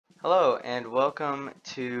Hello and welcome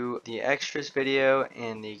to the extras video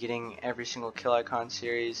in the Getting Every Single Kill Icon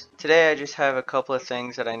series. Today I just have a couple of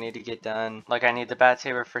things that I need to get done. Like I need the Bat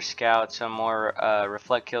Saber for Scout, some more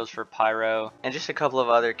reflect kills for Pyro, and just a couple of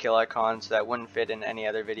other kill icons that wouldn't fit in any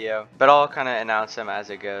other video. But I'll kind of announce them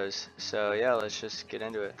as it goes. So yeah, let's just get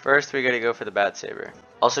into it. First we gotta go for the Bat Saber.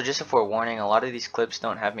 Also, just a forewarning, a lot of these clips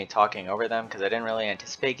don't have me talking over them because I didn't really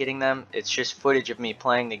anticipate getting them. It's just footage of me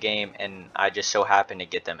playing the game and I just so happen to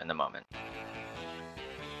get them in the moment.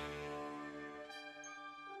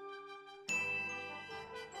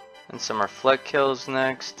 And some reflect kills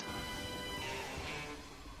next.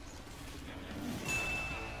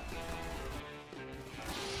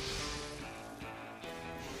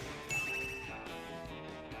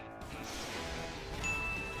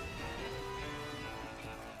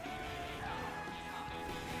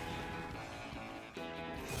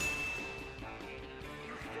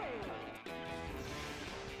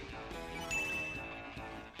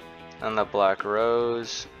 And the Black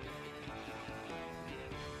Rose.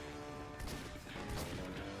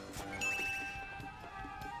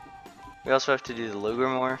 We also have to do the Luger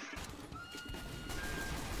morph.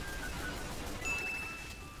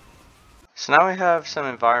 So now we have some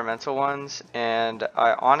environmental ones, and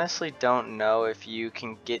I honestly don't know if you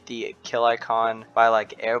can get the kill icon by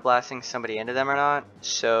like air blasting somebody into them or not.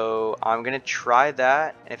 So I'm gonna try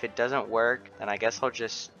that, and if it doesn't work, then I guess I'll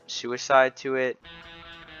just suicide to it.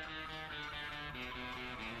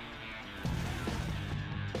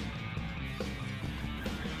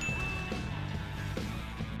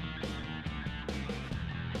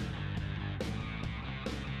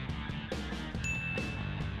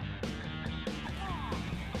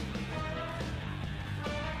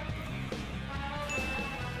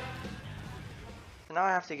 So now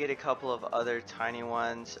I have to get a couple of other tiny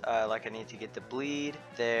ones, like I need to get the bleed.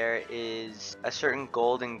 There is a certain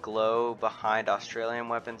golden glow behind Australian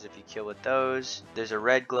weapons if you kill with those. There's a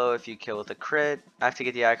red glow if you kill with a crit. I have to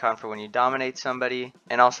get the icon for when you dominate somebody,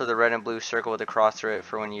 and also the red and blue circle with a cross through it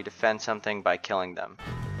for when you defend something by killing them.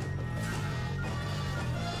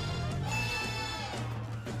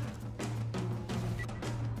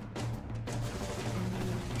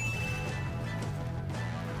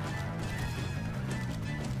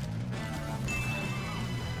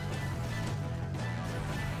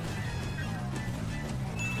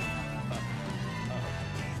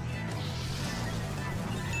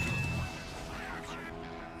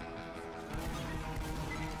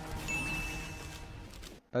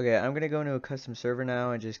 Okay, I'm going to go into a custom server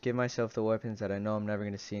now and just give myself the weapons that I know I'm never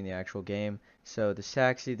going to see in the actual game. So the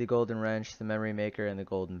Saxy, the Golden Wrench, the Memory Maker, and the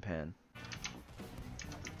Golden Pan.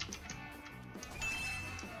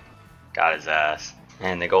 Got his ass.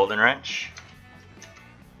 And the Golden Wrench.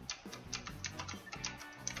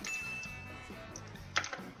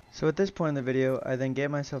 So at this point in the video, I then gave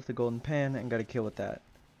myself the Golden Pan and got a kill with that.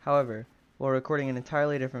 However, while recording an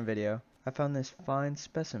entirely different video, I found this fine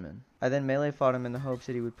specimen. I then melee fought him in the hopes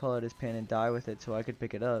that he would pull out his pan and die with it so I could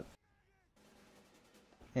pick it up.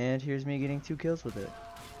 And here's me getting 2 kills with it.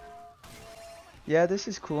 Yeah, this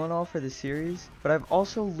is cool and all for the series, but I've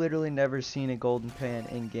also literally never seen a golden pan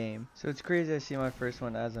in game. So it's crazy I see my first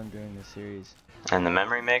one as I'm doing this series. And the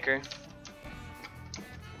Memory Maker.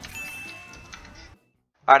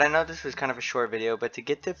 Alright, I know this was kind of a short video, but to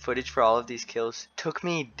get the footage for all of these kills took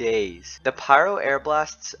me days. The pyro air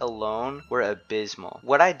blasts alone were abysmal.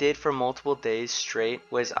 What I did for multiple days straight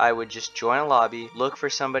was I would just join a lobby, look for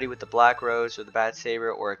somebody with the Black Rose or the Bat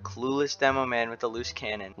Saber or a clueless demo man with a loose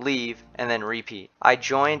cannon, leave, and then repeat. I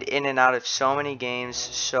joined in and out of so many games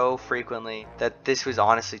so frequently that this was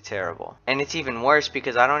honestly terrible. And it's even worse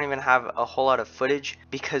because I don't even have a whole lot of footage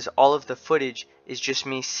because all of the footage is just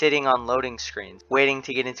me sitting on loading screens waiting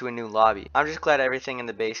to get into a new lobby. I'm just glad everything in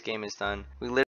the base game is done. We